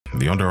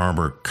the Under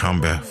Armour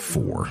Combat IV,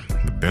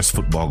 the best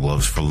football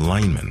gloves for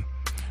linemen.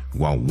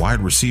 While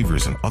wide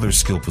receivers and other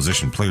skill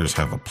position players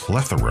have a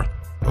plethora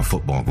of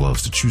football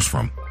gloves to choose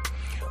from,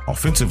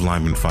 offensive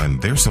linemen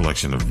find their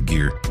selection of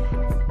gear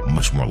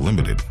much more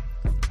limited.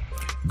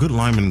 Good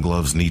lineman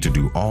gloves need to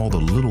do all the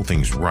little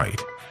things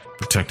right,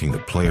 protecting the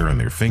player and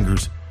their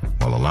fingers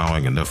while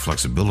allowing enough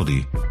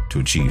flexibility to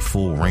achieve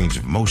full range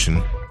of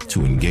motion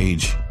to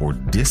engage or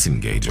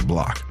disengage a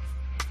block.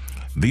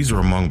 These are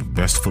among the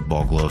best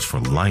football gloves for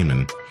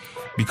linemen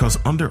because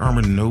Under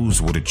Armour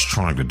knows what it's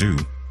trying to do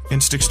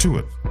and sticks to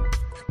it.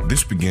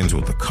 This begins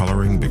with the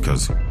coloring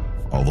because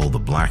although the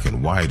black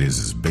and white is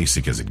as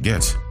basic as it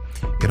gets,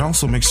 it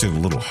also makes it a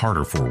little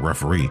harder for a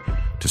referee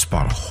to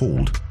spot a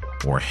hold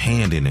or a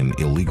hand in an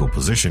illegal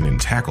position in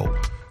tackle,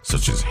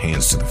 such as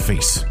hands to the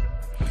face.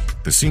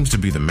 This seems to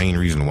be the main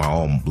reason why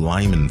all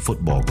lineman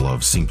football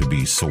gloves seem to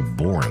be so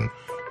boring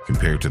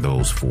compared to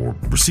those for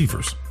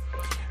receivers.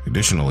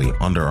 Additionally,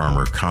 Under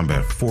Armour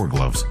Combat IV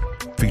gloves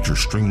feature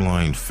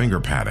streamlined finger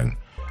padding,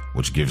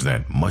 which gives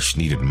that much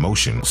needed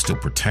motion still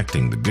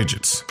protecting the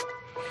digits.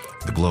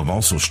 The glove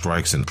also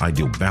strikes an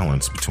ideal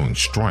balance between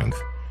strength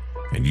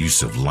and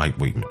use of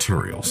lightweight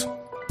materials.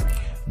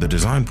 The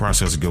design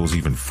process goes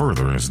even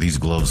further as these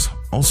gloves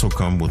also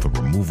come with a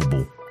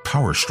removable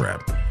power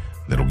strap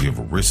that'll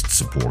give wrist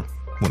support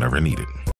whenever needed.